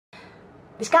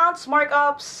discounts,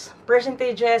 markups,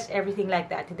 percentages, everything like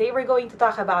that. Today we're going to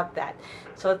talk about that.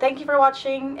 So thank you for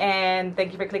watching and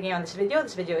thank you for clicking on this video.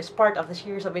 This video is part of the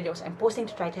series of videos I'm posting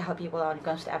to try to help people when it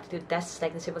comes to aptitude tests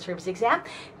like the civil service exam.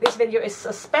 This video is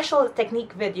a special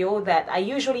technique video that I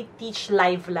usually teach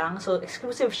live lang. So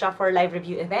exclusive siya for live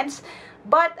review events.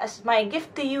 But as my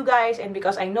gift to you guys, and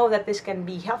because I know that this can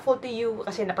be helpful to you,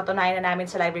 kasi napatunayan na namin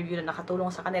sa live review na nakatulong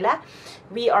sa kanila,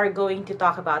 we are going to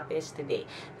talk about this today.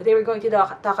 Today we're going to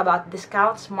talk about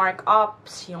discounts,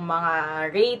 markups, yung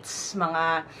mga rates,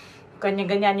 mga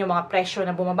ganyan-ganyan, yung mga presyo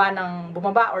na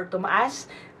bumaba or tumaas,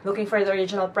 looking for the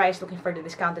original price, looking for the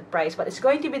discounted price. But it's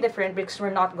going to be different because we're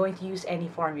not going to use any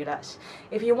formulas.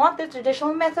 If you want the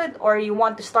traditional method or you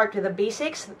want to start with the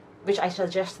basics, which I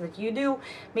suggest that you do,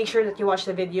 make sure that you watch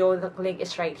the video. The link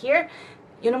is right here.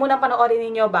 Yun muna panoorin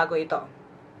ninyo bago ito.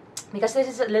 Because this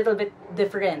is a little bit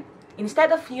different.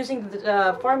 Instead of using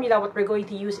the formula, what we're going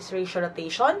to use is ratio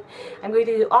rotation. I'm going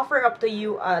to offer up to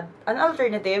you an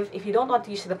alternative. If you don't want to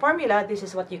use the formula, this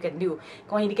is what you can do.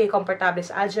 Kung hindi kayo komportable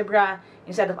sa algebra,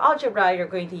 instead of algebra, you're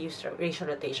going to use ratio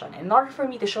rotation. And in order for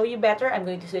me to show you better, I'm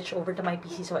going to switch over to my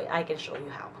PC so I can show you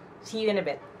how. See you in a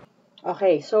bit.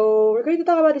 Okay, so we're going to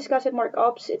talk about discussed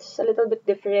markups. It's a little bit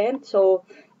different. So,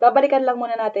 babalikan lang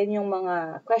muna natin yung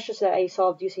mga questions that I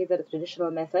solved using the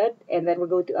traditional method, and then we're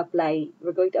going to apply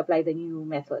the new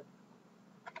method.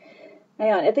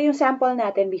 Ngayon, ito yung sample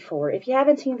natin before. If you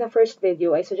haven't seen the first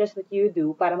video, I suggest that you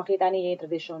do para makita niyo yung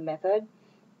traditional method.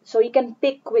 So you can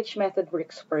pick which method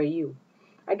works for you.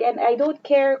 Again, I don't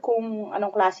care kung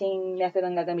anong klaseng method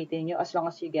ang gagamitin nyo as long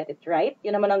as you get it right.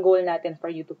 Yun naman ang goal natin for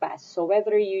you to pass. So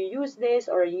whether you use this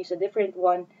or use a different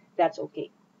one, that's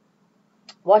okay.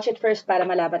 Watch it first para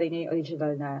malaman rin yung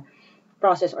original na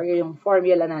process or yung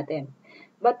formula natin.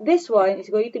 But this one is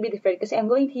going to be different kasi I'm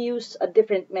going to use a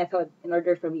different method in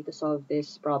order for me to solve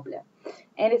this problem.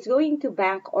 And it's going to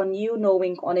bank on you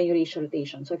knowing kung ano yung ratio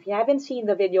rotation. So if you haven't seen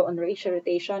the video on ratio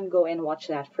rotation, go and watch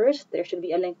that first. There should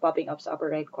be a link popping up sa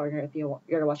upper right corner if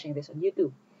you're watching this on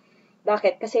YouTube.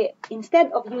 Bakit? Kasi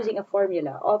instead of using a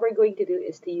formula, all we're going to do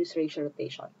is to use ratio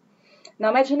rotation.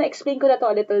 Now, medyo na-explain ko na to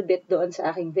a little bit doon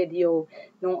sa aking video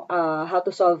nung how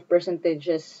to solve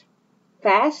percentages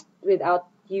fast without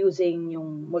using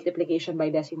yung multiplication by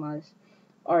decimals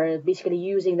or basically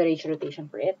using the ratio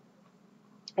rotation for it.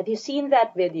 If you've seen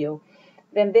that video,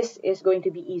 then this is going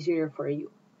to be easier for you.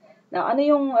 Now, ano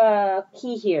yung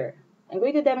key here? I'm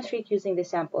going to demonstrate using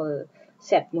this sample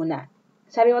set muna.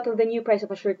 Sabi, what will the new price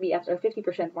of a shirt be after a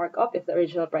 50% markup if the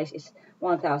original price is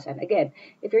 1,000? Again,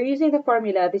 if you're using the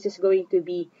formula, this is going to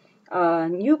be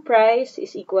new price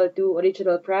is equal to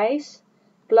original price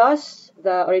plus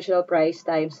the original price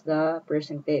times the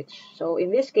percentage. So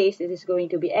in this case, this is going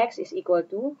to be x is equal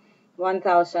to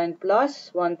 1,000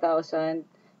 plus 1,000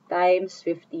 times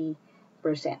 50%.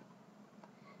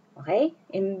 Okay?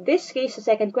 In this case, the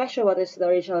second question, what is the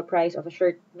original price of a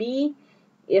shirt B?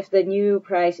 If the new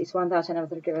price is 1,000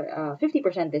 after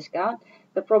 50% discount,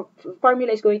 the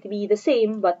formula is going to be the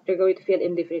same, but they're going to fill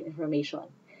in different information.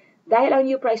 Dahil ang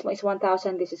new price mo is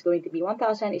 1,000, this is going to be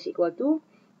 1,000 is equal to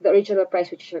the original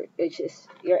price, which is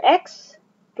your x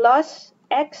plus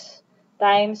x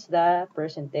times the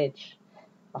percentage.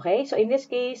 Okay, so in this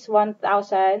case,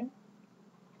 1,000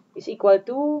 is equal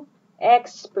to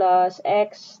x plus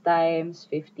x times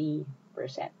 50%.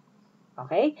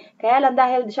 Okay, kaya lang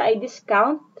dahil siya ay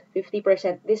discount,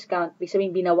 50% discount, ibig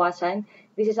sabihin binawasan,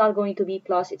 this is not going to be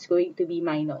plus, it's going to be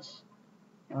minus.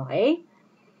 Okay,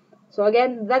 so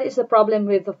again, that is the problem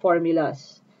with the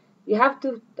formulas. You have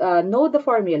to know the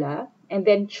formula and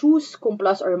then choose kung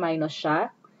plus or minus siya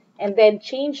and then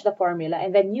change the formula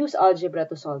and then use algebra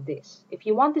to solve this. If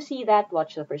you want to see that,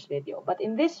 watch the first video. But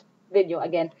in this video,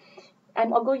 again, I'm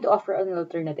going to offer an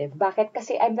alternative. Bakit?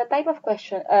 Kasi I'm the type of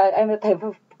person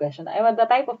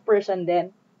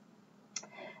then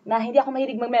na hindi ako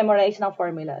mahilig mag-memorize ng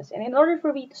formulas. And in order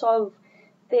for me to solve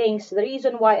things, the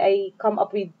reason why I come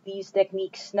up with these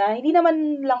techniques na hindi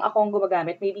naman lang ako ang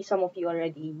gumagamit, maybe some of you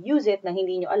already use it na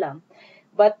hindi nyo alam,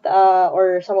 but,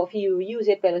 or some of you use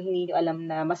it pero hindi nyo alam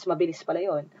na mas mabilis pala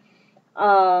yun.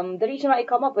 The reason why I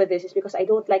come up with this is because I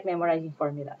don't like memorizing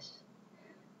formulas.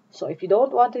 So if you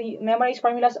don't want to memorize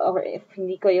formulas or if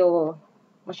hindi kayo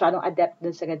masyadong adept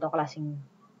dun sa ganitong klaseng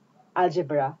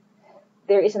algebra,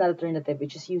 there is an alternative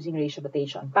which is using ratio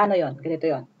rotation. Paano yon? Ganito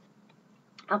yon.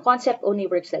 Ang concept only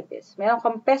works like this. Meron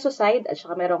kang peso side at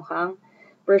saka meron kang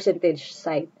percentage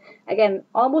side. Again,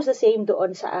 almost the same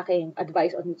doon sa aking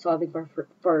advice on solving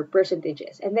for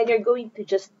percentages. And then you're going to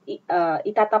just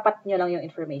itatapat nyo lang yung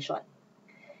information.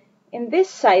 In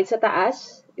this side, sa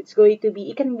taas, it's going to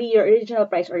be, it can be your original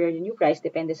price or your new price,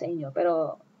 depende sa inyo.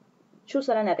 Pero,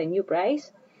 choose na lang natin new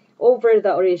price over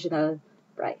the original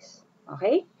price.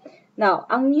 Okay? Now,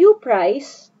 ang new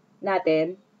price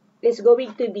natin is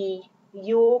going to be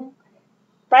yung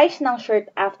price ng shirt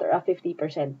after a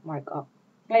 50% markup.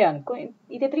 Ngayon, kung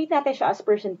iti-treat natin siya as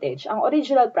percentage, ang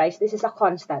original price, this is a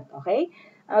constant, okay?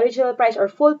 Ang original price or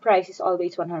full price is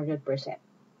always 100%.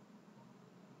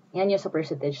 Yan yung sa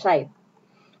percentage side.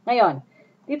 Ngayon,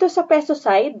 dito sa peso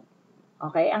side,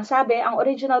 okay, ang sabi, ang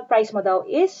original price mo daw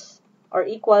is or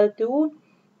equal to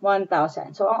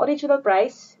 1,000. So, ang original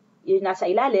price, yung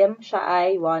nasa ilalim, siya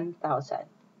ay 1,000.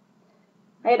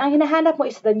 Ngayon, ang hinahanap mo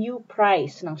is the new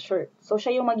price ng shirt. So,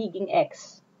 siya yung magiging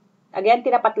X. Again,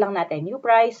 tinapat lang natin, new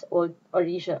price, old or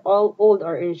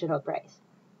original price.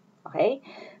 Okay?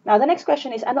 Now, the next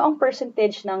question is, ano ang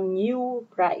percentage ng new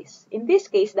price? In this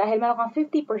case, dahil meron kang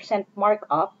 50%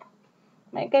 markup,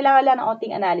 may kailangan lang ng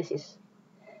onting analysis.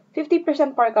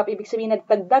 50% markup, ibig sabihin,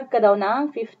 nagdagdag ka daw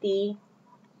ng 50%.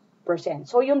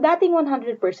 So, yung dating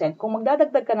 100%, kung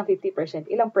magdadagdag ka ng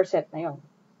 50%, ilang percent na yon?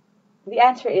 The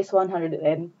answer is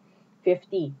 150.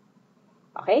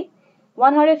 Okay?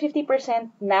 150%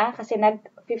 na kasi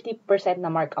nag-50% na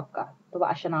markup ka.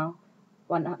 Tumaas siya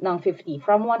ng 50.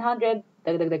 From 100,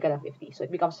 dagdag ka ng 50. So,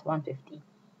 it becomes 150.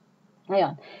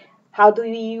 Ngayon, how do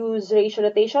we use ratio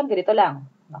notation? Ganito lang.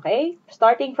 Okay?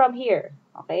 Starting from here.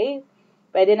 Okay?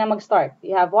 Pwede na mag-start.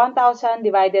 You have 1,000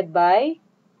 divided by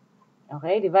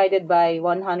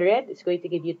 100. It's going to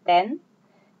give you 10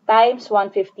 times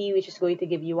 150, which is going to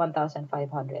give you 1,500.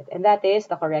 And that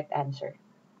is the correct answer.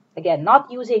 Again, not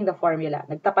using the formula.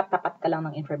 Nagtapat-tapat ka lang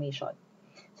ng information.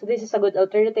 So this is a good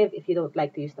alternative if you don't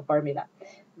like to use the formula.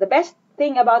 The best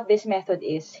thing about this method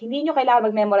is, hindi nyo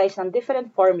kailangan mag-memorize ng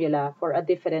different formula for a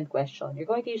different question. You're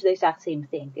going to use the exact same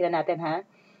thing. Tingnan natin, ha?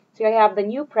 So you have the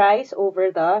new price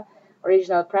over the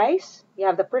original price. You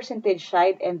have the percentage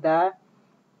side and the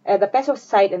peso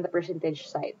side and the percentage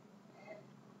side.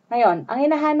 Ngayon, ang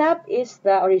hinahanap is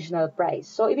the original price.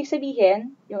 So, ibig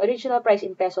sabihin, yung original price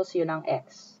in pesos, yun ang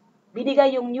X.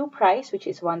 Binigay yung new price, which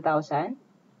is 1,000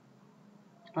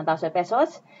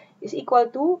 pesos, is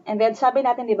equal to, and then sabi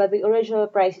natin, di ba, the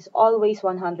original price is always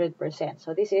 100%.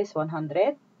 So, this is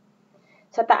 100.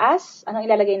 Sa taas, anong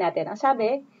ilalagay natin? Ang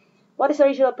sabi, what is the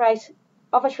original price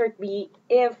of a shirt be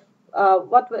if,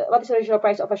 what is the original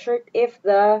price of a shirt if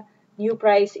the new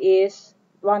price is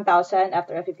 1,000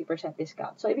 after a 50%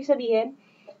 discount? So, ibig sabihin,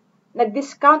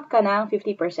 nag-discount ka ng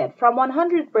 50%. From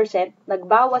 100%,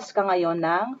 nagbawas ka ngayon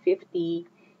ng 50%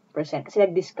 kasi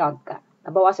nag-discount ka.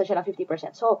 Nabawasan siya ng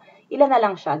 50%. So, ilan na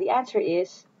lang siya? The answer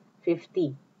is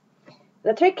 50.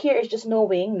 The trick here is just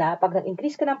knowing na pag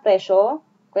nag-increase ka ng presyo,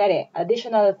 kaya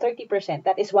additional 30%,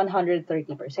 that is 130%.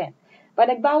 Pag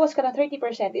nagbawas ka ng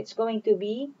 30%, it's going to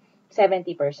be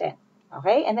 70%.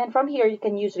 Okay? And then from here, you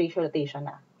can use ratio notation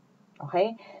na.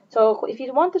 Okay? So, if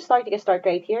you want to start, you can start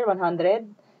right here, 100.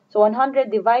 So,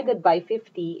 100 divided by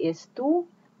 50 is 2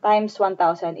 times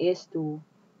 1,000 is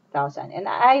 2,000. And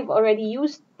I've already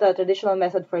used the traditional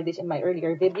method for this in my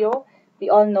earlier video. We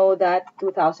all know that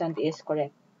 2,000 is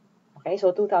correct. Okay,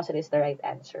 so 2,000 is the right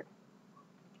answer.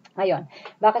 Ngayon,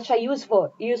 bakit siya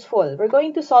useful? We're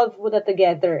going to solve that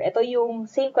together. Ito yung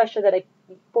same question that I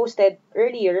posted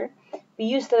earlier. We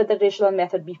used the traditional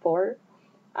method before,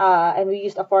 and we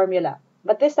used a formula.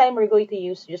 But this time, we're going to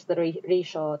use just the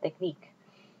ratio technique.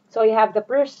 So you have the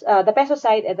peso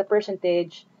side and the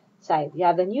percentage side. You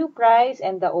have the new price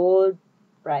and the old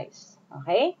price.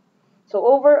 Okay? So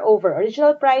over.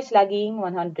 Original price laging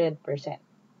 100%.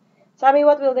 Sabi,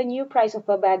 what will the new price of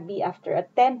a bag be after a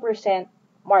 10%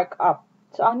 markup?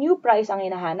 So ang new price ang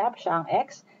hinahanap, siya ang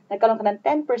X. Nagkaroon ka ng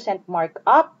 10%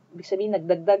 markup. Ibig sabihin,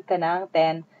 nagdagdag ka ng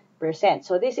 10%.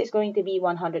 So this is going to be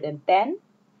 110.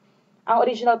 Ang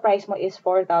original price mo is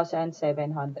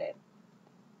 4,700.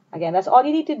 Again, that's all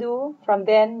you need to do. From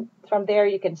there,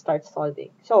 you can start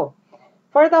solving. So,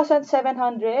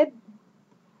 4,700,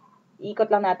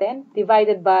 ikot lang natin,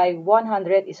 divided by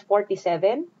 100 is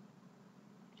 47,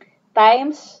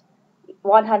 times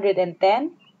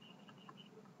 110,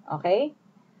 okay?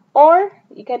 Or,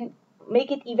 you can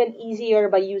make it even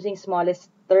easier by using smallest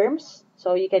terms.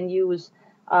 So, you can use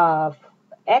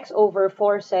x over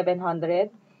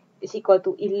 4,700 is equal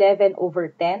to 11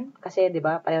 over 10. Kasi, di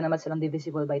ba, pareho naman silang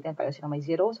divisible by 10. Pareho silang may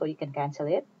 0. So, you can cancel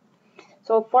it.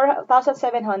 So,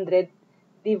 4,700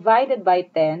 divided by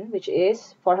 10, which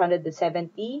is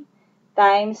 470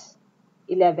 times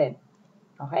 11.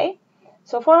 Okay?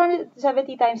 So, 470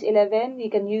 times 11,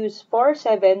 we can use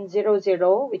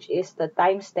 4700, which is the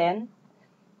times 10.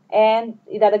 And,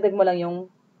 idadagdag mo lang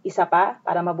yung isa pa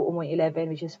para mabuo mo yung 11,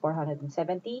 which is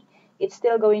 470. It's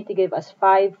still going to give us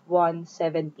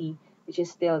 5170, which is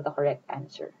still the correct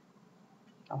answer.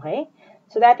 Okay?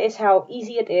 So that is how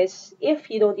easy it is if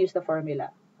you don't use the formula.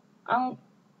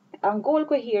 Ang goal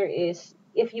ko here is,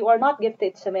 if you are not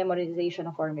gifted sa memorization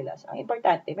of formulas, ang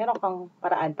importante, meron kang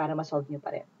paraan para ma-solve nyo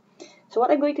pa rin. So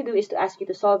what I'm going to do is to ask you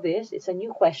to solve this. It's a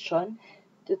new question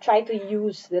to try to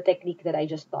use the technique that I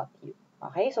just taught you.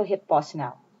 Okay? So hit pause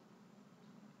now.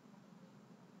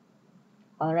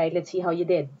 Alright, let's see how you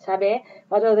did. Sabi,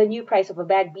 what will the new price of a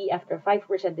bag be after 5%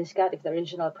 discount if the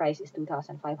original price is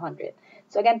 2,500?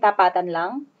 So again, tapatan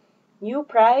lang. New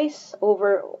price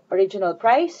over original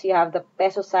price. You have the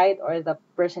peso side or the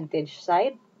percentage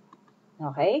side.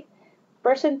 Okay?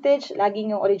 Percentage,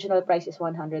 laging yung original price is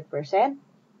 100%.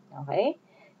 Okay?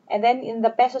 And then in the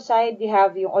peso side, you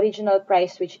have yung original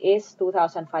price which is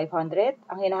 2,500.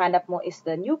 Ang hinahanap mo is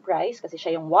the new price kasi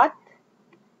siya yung what?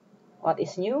 What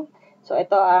is new? So,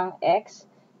 ito ang X.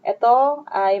 Ito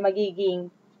ay magiging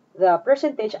the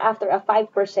percentage after a 5%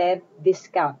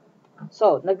 discount.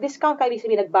 So, nag-discount ka, ibig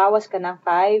sabihin, nagbawas ka ng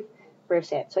 5%.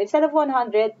 So, instead of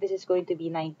 100, this is going to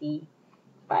be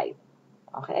 95.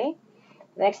 Okay?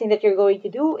 The next thing that you're going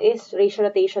to do is ratio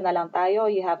rotation na lang tayo.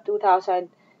 You have 2,500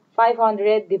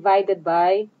 divided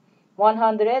by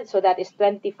 100. So, that is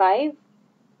 25.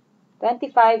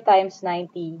 25 times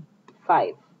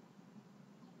 95.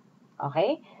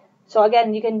 Okay? So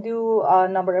again, you can do a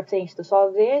number of things to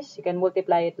solve this. You can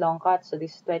multiply it long cut. So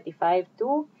this is 25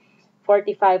 to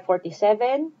 45,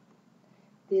 47.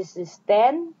 This is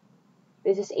 10.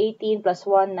 This is 18 plus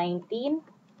 1, 19.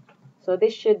 So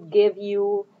this should give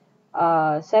you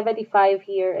 75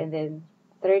 here and then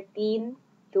 13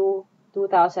 to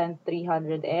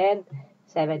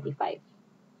 2,375.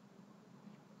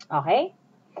 Okay?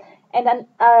 And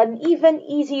an even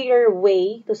easier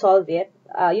way to solve it,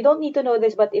 you don't need to know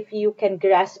this, but if you can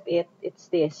grasp it, it's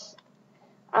this.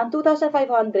 Ang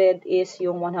 2,500 is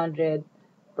yung 100%.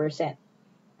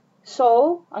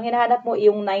 So, ang hinahanap mo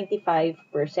yung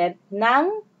 95%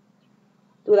 ng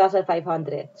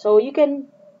 2,500. So, you can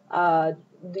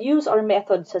use our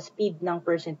method sa speed ng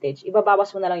percentage.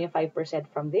 Ibabawas mo na lang yung 5%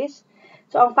 from this.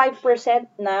 So, ang 5%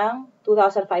 ng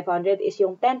 2,500 is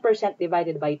yung 10%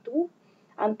 divided by 2.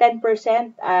 Ang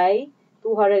 10% ay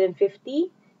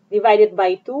 250. Divided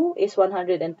by 2 is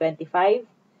 125.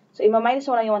 So, ima-minus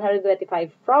mo lang yung 125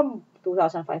 from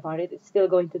 2,500. It's still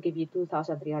going to give you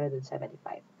 2,375.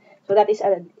 So, that is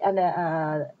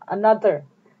another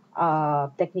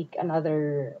technique,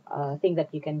 another thing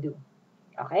that you can do.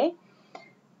 Okay?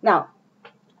 Now,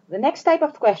 the next type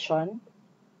of question,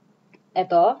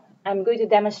 ito, I'm going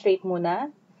to demonstrate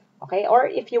muna. Okay? Or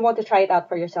if you want to try it out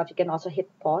for yourself, you can also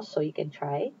hit pause so you can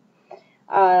try.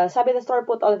 Sabi the store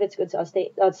put all of its goods on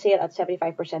sale at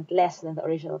 75% less than the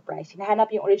original price. Hinahanap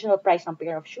yung original price ng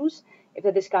pair of shoes if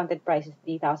the discounted price is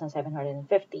 3,750.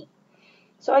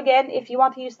 So again, if you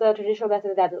want to use the traditional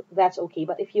method, that's okay.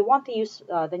 But if you want to use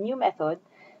the new method,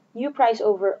 new price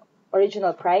over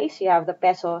original price, you have the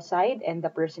peso side and the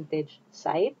percentage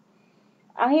side.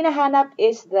 Ang hinahanap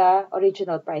is the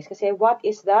original price. Kasi what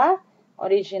is the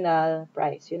original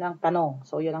price? Yun ang tanong.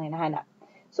 So yun ang hinahanap.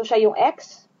 So siya yung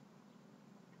X.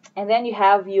 And then you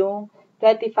have yung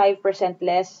 25%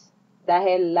 less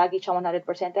dahil lagi siyang 100%.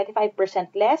 25%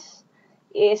 less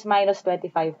is minus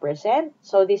 25%.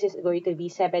 So this is going to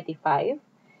be 75.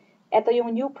 Ito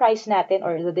yung new price natin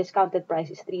or the discounted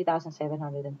price is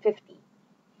 3,750.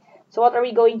 So what are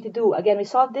we going to do? Again, we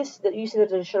solved this using the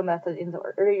traditional method in the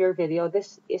earlier video.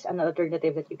 This is an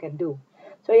alternative that you can do.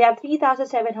 So you have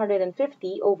 3,750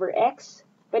 over X.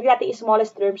 Pwede natin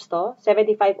smallest terms to,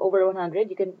 75 over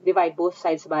 100. You can divide both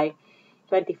sides by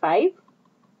 25.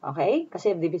 Okay?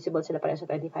 Kasi divisible sila pareho sa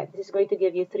 25. This is going to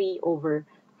give you 3 over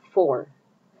 4.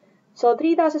 So,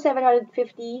 3,750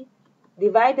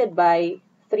 divided by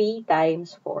 3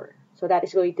 times 4. So, that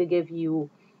is going to give you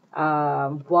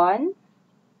 1,250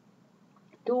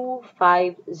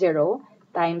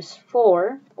 times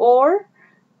 4 or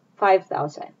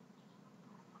 5,000.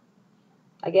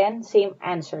 Again, same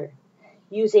answer.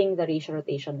 Using the ratio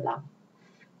rotation lang.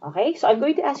 Okay? So, I'm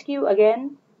going to ask you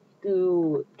again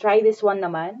to try this one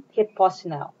naman. Hit pause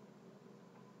now.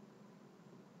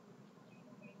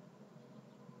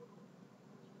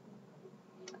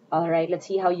 Alright, let's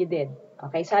see how you did.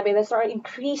 Okay, sabi the store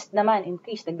increased,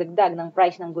 nagdagdag ng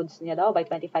price ng goods niya daw by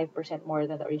 25% more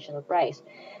than the original price.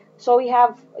 So, we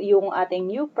have yung ating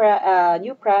new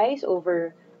price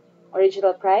over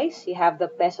original price. You have the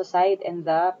peso side and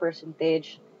the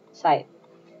percentage side.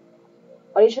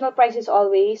 Original price is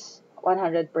always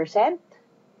 100%.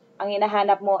 Ang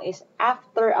hinahanap mo is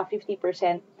after a 50%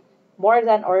 more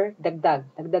than or dagdag.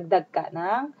 Nagdagdag ka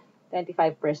ng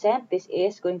 25%. This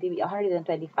is going to be 125.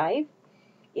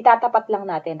 Itatapat lang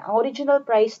natin. Ang original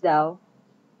price daw,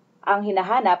 ang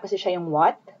hinahanap kasi siya yung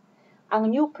what, ang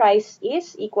new price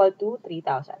is equal to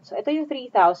 3,000. So, ito yung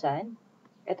 3,000.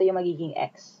 Ito yung magiging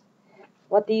x.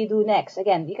 What do you do next?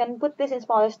 Again, you can put this in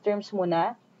smallest terms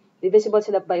muna. Divisible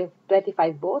sila by 25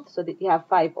 both. So, that you have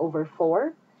 5 over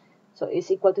 4. So, is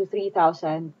equal to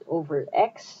 3,000 over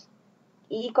x.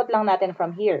 Iikot lang natin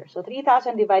from here. So,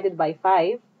 3,000 divided by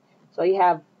 5. So, you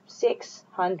have 600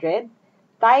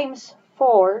 times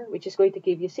 4, which is going to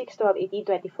give you 6, 12,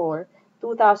 18, 24,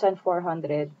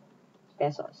 2,400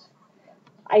 pesos.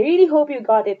 I really hope you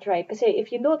got it right. Kasi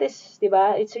if you notice,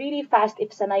 diba, it's really fast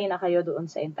if sanayin na kayo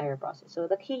doon sa entire process. So,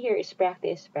 the key here is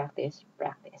practice, practice,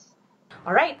 practice.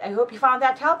 Alright, I hope you found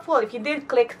that helpful. If you did,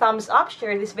 click thumbs up,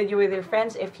 share this video with your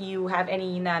friends. If you have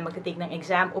any na magte-take ng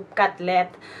exam, UPCAT,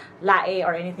 LET, LAE,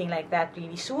 or anything like that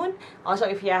really soon. Also,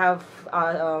 if you have,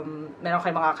 meron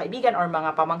kayong mga kaibigan or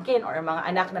mga pamangkin or mga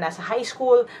anak na nasa high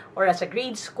school or nasa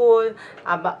grade school,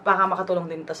 baka makatulong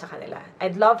din ito sa kanila.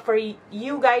 I'd love for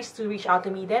you guys to reach out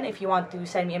to me then. If you want to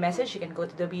send me a message, you can go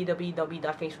to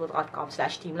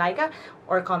www.facebook.com/Team Lyqa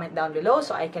or comment down below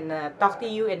so I can talk to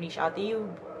you and reach out to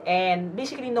you and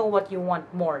basically know what you want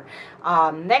more.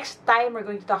 Next time, we're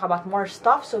going to talk about more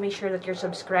stuff, so make sure that you're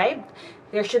subscribed.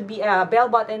 There should be a bell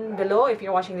button below if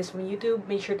you're watching this from YouTube.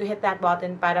 Make sure to hit that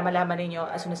button para malaman ninyo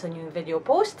as soon as a new video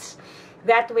posts.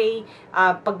 That way,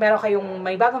 pag meron kayong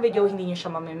may bagong video, hindi nyo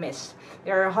siya mamimiss.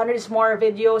 There are hundreds more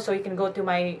videos, so you can go to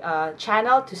my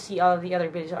channel to see all the other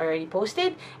videos already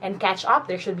posted and catch up.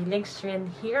 There should be links in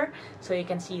here, so you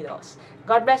can see those.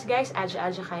 God bless, guys.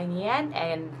 Adja kaya niyan,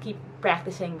 and keep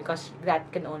practicing because that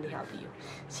can only help you.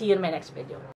 See you in my next video.